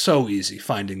 It's so easy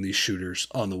finding these shooters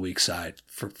on the weak side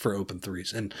for open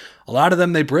threes. And a lot of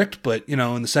them they bricked, but in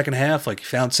the second half, like you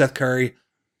found Seth Curry.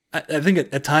 I think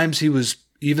at times he was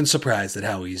even surprised at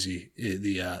how easy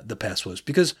the pass was,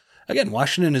 because again,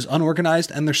 Washington is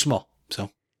unorganized and they're small. So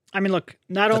I mean, look,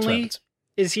 not only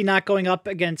is he not going up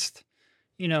against,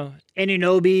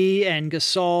 Anunoby and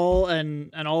Gasol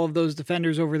and all of those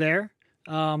defenders over there.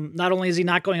 Not only is he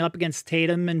not going up against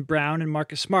Tatum and Brown and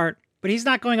Marcus Smart, but he's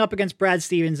not going up against Brad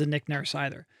Stevens and Nick Nurse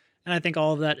either. And I think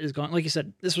all of that is going, like you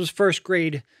said, this was first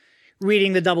grade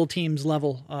reading the double teams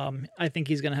level. I think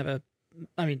he's going to have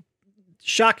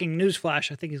shocking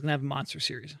newsflash. I think he's going to have a monster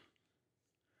series.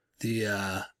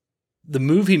 The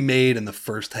move he made in the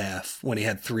first half when he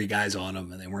had 3 guys on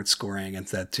him and they weren't scoring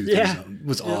against that 2-3 zone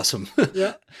was awesome.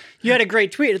 Yeah. You had a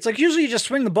great tweet. It's like, usually you just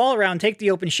swing the ball around, take the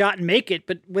open shot and make it.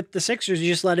 But with the Sixers,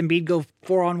 you just let Embiid go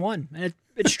 4-on-1. And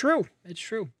it's true. It's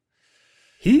true.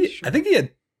 I think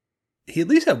he at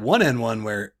least had one N1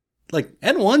 where like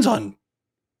N1's on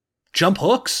jump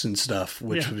hooks and stuff,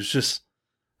 which was just,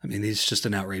 he's just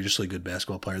an outrageously good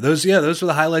basketball player. Those were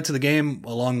the highlights of the game,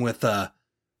 along with,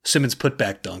 Simmons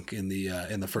putback dunk in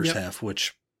the first half,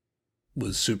 which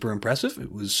was super impressive.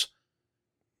 It was,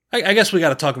 I guess we got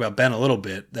to talk about Ben a little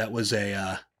bit. That was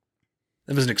an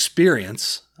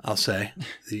experience, I'll say.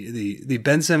 The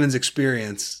Ben Simmons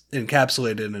experience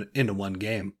encapsulated into one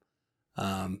game.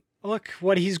 Look,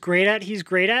 what he's great at, he's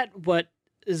great at. What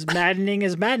is maddening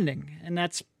is maddening, and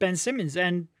that's Ben Simmons.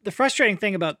 And the frustrating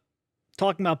thing about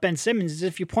talking about Ben Simmons is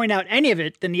if you point out any of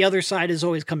it, then the other side is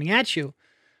always coming at you.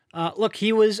 Look,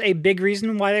 he was a big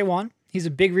reason why they won. He's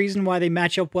a big reason why they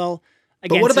match up well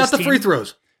against But what about this the team. free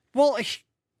throws? Well,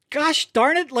 gosh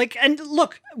darn it. Like, and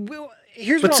look,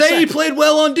 here's But what say I'll say. he played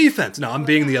well on defense. No, I'm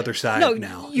being the other side No,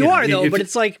 now. you are, know, though, if- but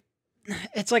it's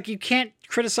like you can't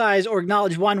criticize or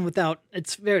acknowledge one without,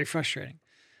 it's very frustrating.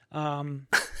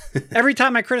 Every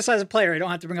time I criticize a player, I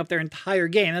don't have to bring up their entire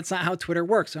game. That's not how Twitter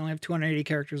works. I only have 280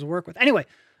 characters to work with. Anyway,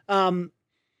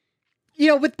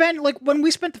 with Ben, like when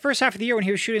we spent the first half of the year when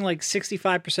he was shooting like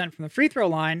 65% from the free throw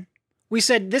line, we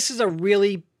said this is a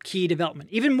really key development.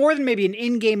 Even more than maybe an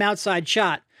in-game outside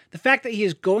shot, the fact that he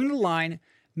is going to the line,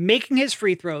 making his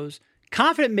free throws,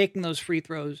 confident making those free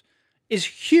throws is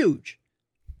huge.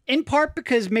 In part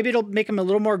because maybe it'll make him a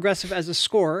little more aggressive as a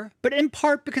scorer, but in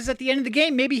part because at the end of the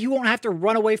game, maybe he won't have to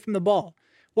run away from the ball.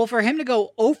 Well, for him to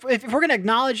go, if we're going to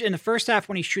acknowledge in the first half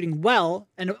when he's shooting well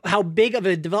and how big of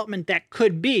a development that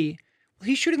could be, well,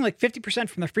 he's shooting like 50%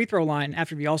 from the free throw line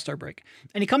after the All-Star break.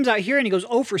 And he comes out here and he goes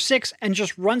 0 for 6 and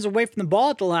just runs away from the ball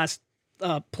at the last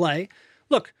play.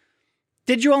 Look,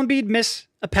 did Joel Embiid miss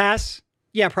a pass?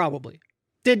 Yeah, probably.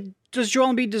 Does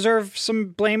Joel Embiid deserve some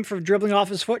blame for dribbling off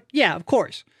his foot? Yeah, of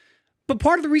course. But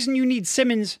part of the reason you need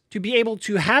Simmons to be able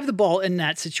to have the ball in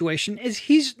that situation is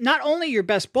he's not only your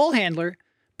best ball handler,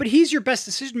 but he's your best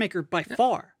decision maker by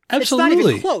far. Absolutely. It's not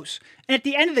even close. And at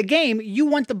the end of the game, you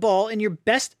want the ball in your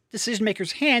best decision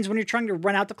maker's hands when you're trying to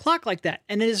run out the clock like that.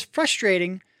 And it is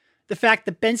frustrating the fact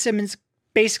that Ben Simmons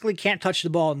basically can't touch the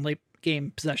ball in late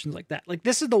game possessions like that. Like,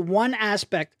 this is the one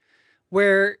aspect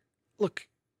where, look,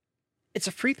 it's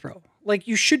a free throw. Like,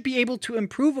 you should be able to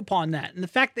improve upon that. And the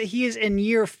fact that he is in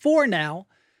year 4 now,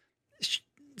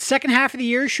 second half of the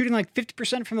year, shooting like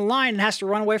 50% from the line and has to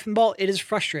run away from the ball, it is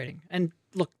frustrating. And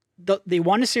look, they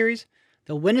won a series.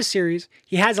 They'll win a series.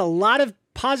 He has a lot of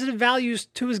positive values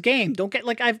to his game. Don't get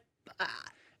like and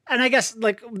I guess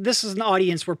like this is an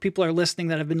audience where people are listening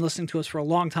that have been listening to us for a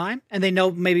long time and they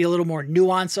know maybe a little more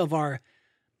nuance of our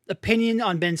opinion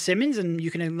on Ben Simmons, and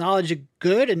you can acknowledge the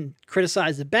good and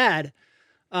criticize the bad.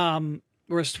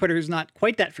 Whereas Twitter is not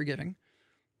quite that forgiving,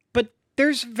 but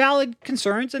there's valid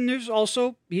concerns, and there's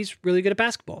also, he's really good at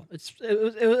basketball.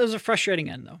 It was a frustrating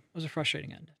end though. It was a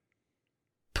frustrating end.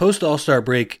 Post All-Star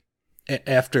break,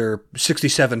 after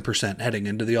 67% heading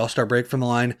into the All-Star break from the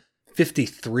line,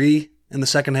 53 in the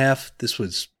second half. This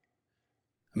was,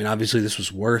 I mean, obviously this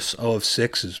was worse. 0 of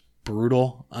 6 is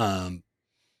brutal.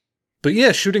 But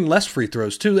yeah, shooting less free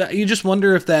throws too. You just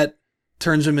wonder if that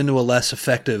turns him into a less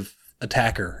effective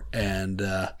attacker. And,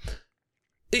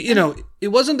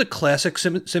 it wasn't the classic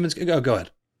Simmons. Oh, go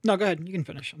ahead. No, go ahead. You can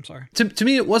finish. I'm sorry. To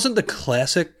me, it wasn't the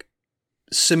classic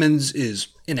Simmons is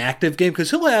inactive game,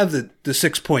 because he'll have the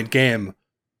 6-point game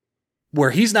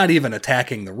where he's not even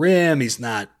attacking the rim. He's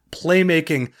not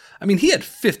playmaking. I mean, he had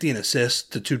 15 assists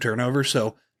to 2 turnovers.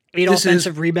 So 8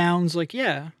 offensive rebounds. Like,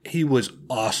 yeah. He was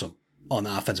awesome on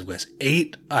the offensive glass.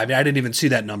 8. I mean, I didn't even see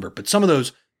that number, but some of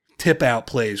those tip out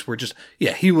plays were just,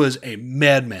 he was a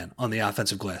madman on the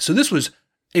offensive glass. So this was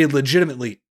a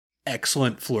legitimately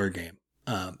excellent floor game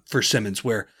for Simmons,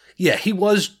 where, he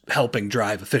was helping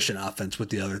drive efficient offense with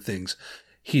the other things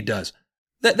he does.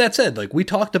 That said, like, we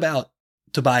talked about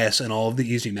Tobias and all of the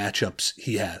easy matchups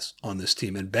he has on this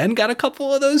team, and Ben got a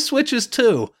couple of those switches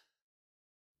too.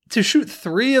 To shoot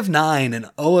 3 of 9 and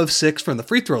 0 of 6 from the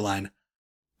free throw line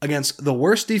against the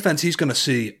worst defense he's going to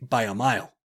see by a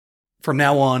mile from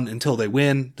now on until they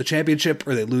win the championship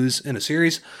or they lose in a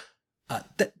series.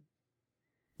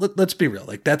 Let's be real.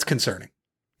 Like, that's concerning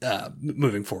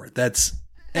moving forward.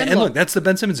 And look, that's the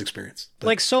Ben Simmons experience. But,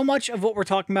 like, so much of what we're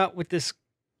talking about with this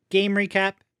game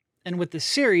recap and with this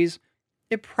series,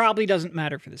 it probably doesn't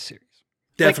matter for this series.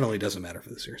 Definitely doesn't matter for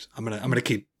the series. I'm gonna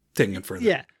keep taking it further.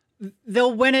 Yeah.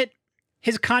 They'll win it.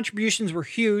 His contributions were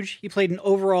huge. He played an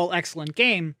overall excellent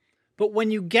game. But when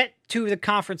you get to the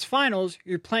conference finals,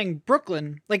 you're playing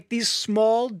Brooklyn. Like, these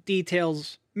small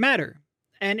details matter.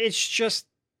 And it's just,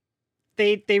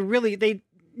 they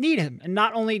need him. And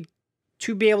not only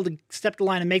to be able to step the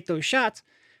line and make those shots,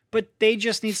 but they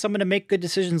just need someone to make good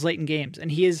decisions late in games.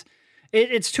 And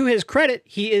it's to his credit,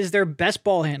 he is their best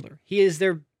ball handler. He is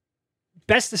their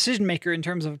best decision maker in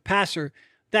terms of a passer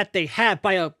that they have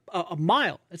by a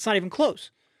mile. It's not even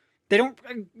close. they don't.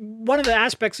 One of the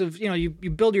aspects of, you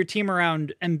build your team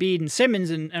around Embiid and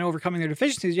Simmons and overcoming their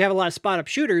deficiencies. You have a lot of spot up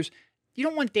shooters. You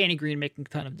don't want Danny Green making a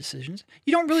ton of decisions.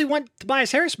 You don't really want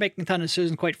Tobias Harris making a ton of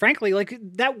decisions, quite frankly. Like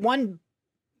that one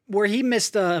where he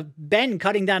missed Ben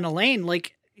cutting down the lane,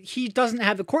 like he doesn't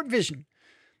have the court vision.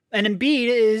 And Embiid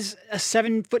is a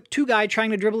 7'2" guy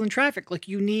trying to dribble in traffic. Like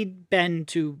you need Ben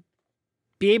to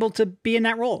be able to be in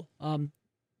that role.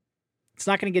 It's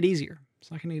not going to get easier.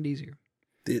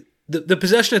 The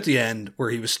possession at the end where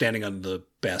he was standing on the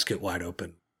basket wide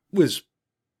open was,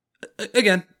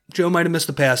 again, Joe might have missed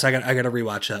the pass. I got to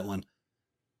rewatch that one.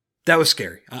 That was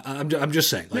scary. I'm just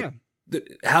saying, like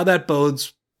how that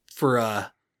bodes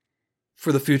for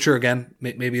the future. Again,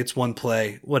 maybe it's one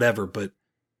play, whatever. But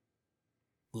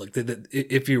look,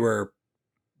 if you were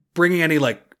bringing any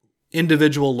like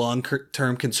individual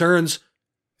long-term concerns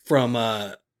from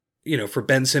for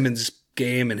Ben Simmons'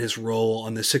 game and his role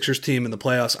on the Sixers team in the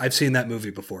playoffs, I've seen that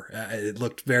movie before. It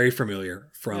looked very familiar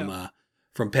from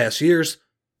past years.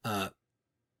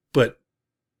 But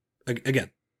again,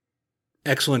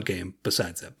 excellent game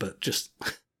besides that, but just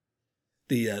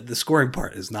the scoring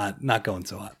part is not going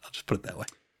so hot. I'll just put it that way.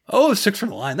 Oh, 6 from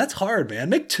the line. That's hard, man.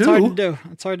 Make 2.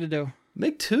 It's hard to do.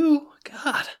 Make 2.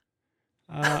 God.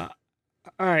 All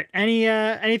right.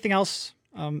 Anything else?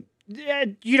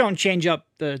 You don't change up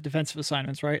the defensive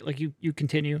assignments, right? Like you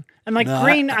continue. And like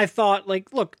Green, I thought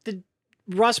like, look, did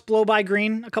Russ blow by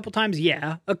Green a couple times?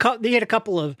 Yeah. They had a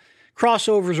couple of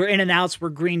crossovers or in and outs where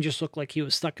Green just looked like he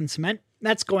was stuck in cement.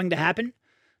 That's going to happen.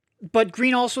 But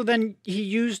Green also then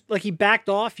he backed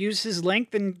off, used his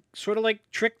length and sort of like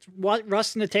tricked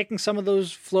Russ into taking some of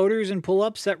those floaters and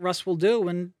pull-ups that Russ will do.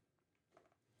 And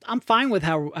I'm fine with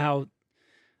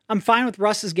I'm fine with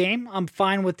Russ's game. I'm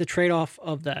fine with the trade-off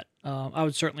of that. I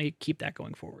would certainly keep that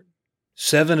going forward.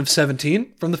 7 of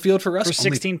 17 from the field for Russ. For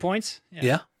 16 points?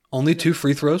 Yeah. Only 2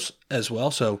 free throws as well.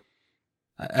 So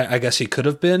I guess he could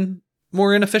have been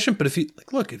more inefficient, but if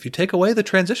you take away the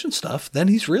transition stuff, then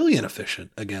he's really inefficient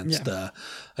against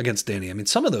Danny. I mean,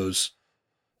 some of those,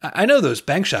 I know those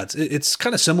bank shots, it's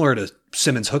kind of similar to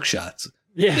Simmons' hook shots.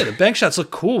 Yeah, the bank shots look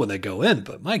cool when they go in,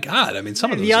 but my God, I mean,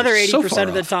 some of those the other are 80% so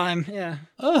of the time, yeah.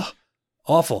 Oh,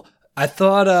 awful. I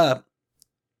thought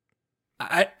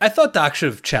I thought Doc should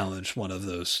have challenged one of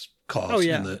those calls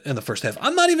in the first half.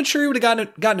 I'm not even sure he would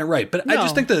have gotten it right, but I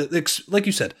just think like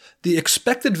you said, the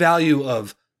expected value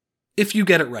of if you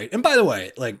get it right. And by the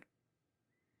way, like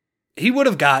he would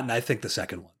have gotten, I think, the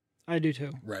second one. I do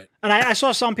too. Right. And I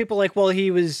saw some people like, well,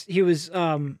 he was who was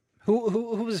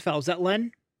the foul? Was that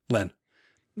Len? Len.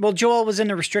 Well, Joel was in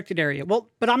the restricted area. Well,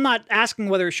 but I'm not asking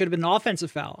whether it should have been an offensive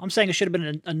foul. I'm saying it should have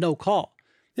been a no call.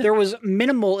 Yeah. There was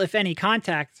minimal, if any,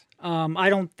 contact. I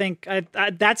don't think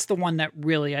that's the one that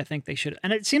really I think they should.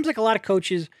 And it seems like a lot of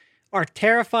coaches are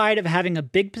terrified of having a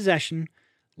big possession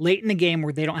late in the game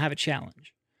where they don't have a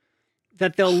challenge.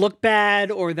 That they'll look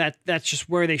bad, or that's just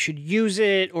where they should use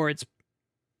it, or it's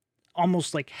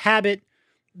almost like habit.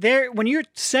 When you're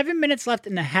 7 minutes left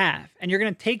in the half, and you're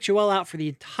going to take Joel out for the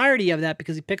entirety of that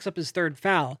because he picks up his third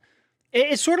foul,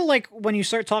 it's sort of like when you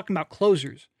start talking about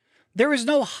closers. There is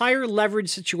no higher leverage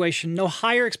situation, no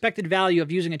higher expected value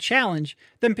of using a challenge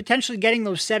than potentially getting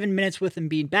those 7 minutes with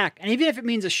Embiid back. And even if it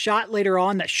means a shot later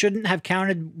on that shouldn't have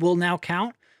counted will now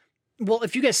count, well,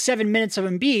 if you get 7 minutes of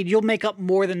Embiid, you'll make up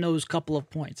more than those couple of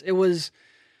points. It was,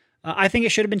 I think it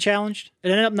should have been challenged.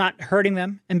 It ended up not hurting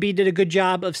them. Embiid did a good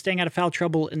job of staying out of foul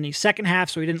trouble in the second half,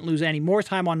 so he didn't lose any more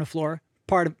time on the floor,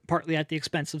 partly at the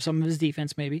expense of some of his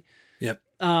defense, maybe. Yep.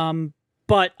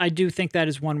 But I do think that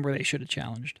is one where they should have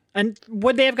challenged. And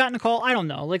would they have gotten a call? I don't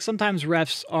know. Like sometimes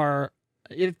refs are,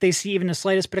 if they see even the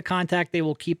slightest bit of contact, they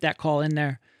will keep that call in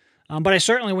there. But I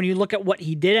certainly, when you look at what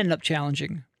he did end up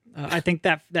challenging, I think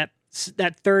that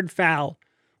third foul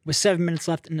with 7 minutes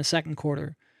left in the second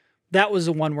quarter, that was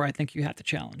the one where I think you have to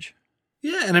challenge.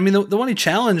 Yeah, and I mean, the one he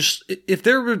challenged, if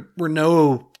there were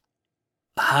no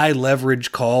high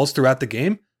leverage calls throughout the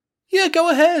game, yeah, go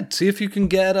ahead. See if you can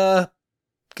get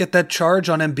that charge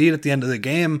on Embiid at the end of the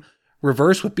game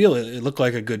reversed with Beal. It looked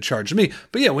like a good charge to me.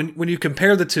 But yeah, when you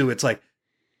compare the two, it's like,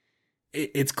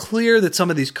 it's clear that some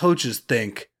of these coaches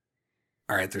think,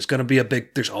 all right, there's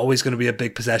always going to be a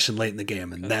big possession late in the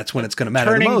game, and that's when it's going to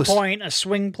matter the most. Turning point, a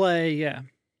swing play, yeah.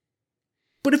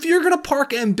 But if you're going to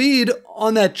park Embiid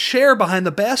on that chair behind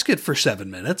the basket for 7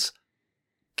 minutes,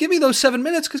 give me those 7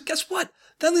 minutes, because guess what?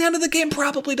 Then the end of the game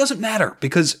probably doesn't matter,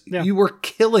 because you were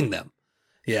killing them.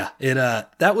 Yeah,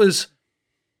 that was,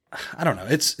 I don't know.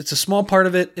 It's a small part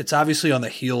of it. It's obviously on the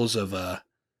heels of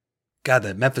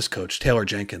that Memphis coach, Taylor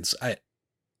Jenkins.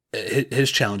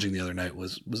 His challenging the other night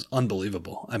was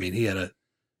unbelievable. I mean, he had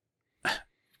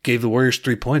gave the Warriors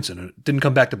 3 points, and it didn't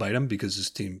come back to bite him because his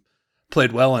team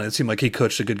played well, and it seemed like he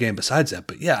coached a good game besides that.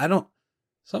 But yeah,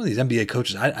 some of these NBA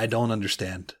coaches, I don't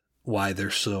understand why they're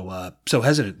so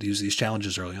hesitant to use these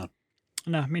challenges early on.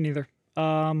 No, me neither.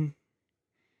 All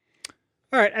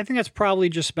right, I think that's probably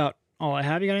just about all I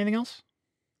have. You got anything else?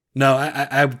 No,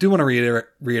 I do want to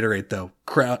reiterate though,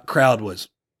 crowd was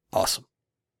awesome.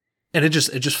 And it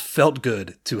just felt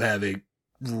good to have a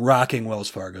rocking Wells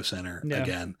Fargo Center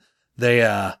again.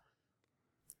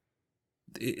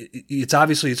 It's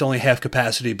obviously it's only half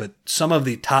capacity, but some of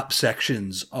the top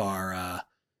sections are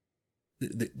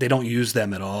they don't use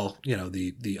them at all. You know,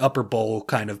 the upper bowl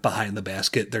kind of behind the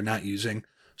basket they're not using.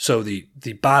 So the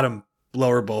bottom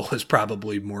lower bowl is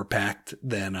probably more packed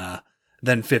than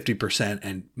 50%.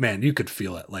 And man, you could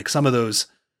feel it. Like some of those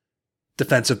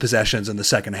defensive possessions in the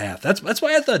second half. That's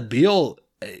why I thought Beal,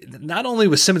 not only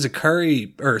was Simmons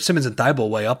and Thibault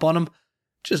way up on him,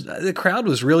 just the crowd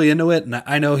was really into it. And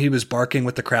I know he was barking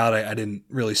with the crowd. I didn't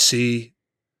really see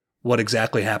what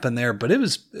exactly happened there, but it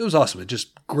was awesome. It's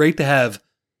just great to have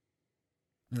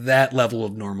that level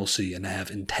of normalcy and to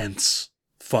have intense,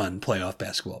 fun playoff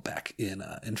basketball back in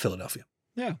Philadelphia.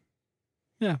 Yeah.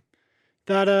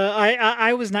 That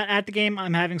I was not at the game.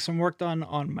 I'm having some work done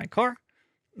on my car.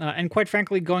 And quite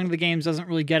frankly, going to the games doesn't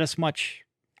really get us much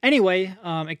anyway.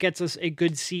 It gets us a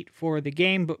good seat for the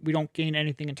game, but we don't gain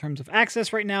anything in terms of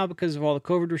access right now because of all the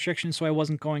COVID restrictions, so I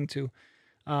wasn't going to.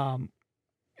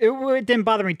 It didn't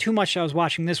bother me too much. I was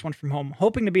watching this one from home,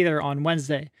 hoping to be there on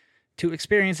Wednesday to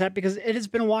experience that because it has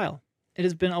been a while. It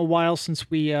has been a while since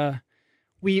we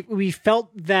felt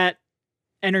that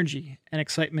energy and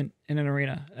excitement in an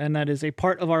arena, and that is a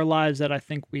part of our lives that I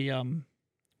think we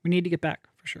need to get back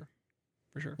for sure.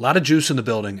 A lot of juice in the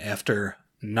building after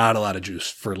not a lot of juice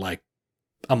for like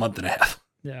a month and a half.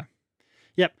 Yeah.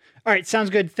 Yep. All right. Sounds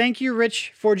good. Thank you,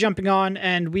 Rich, for jumping on,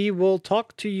 and we will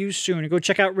talk to you soon. Go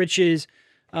check out Rich's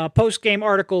post-game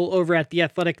article over at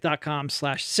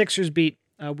theathletic.com/SixersBeat.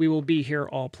 We will be here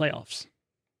all playoffs.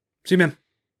 See you, man.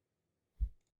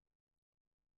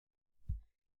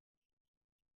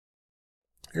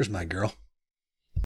 Here's my girl.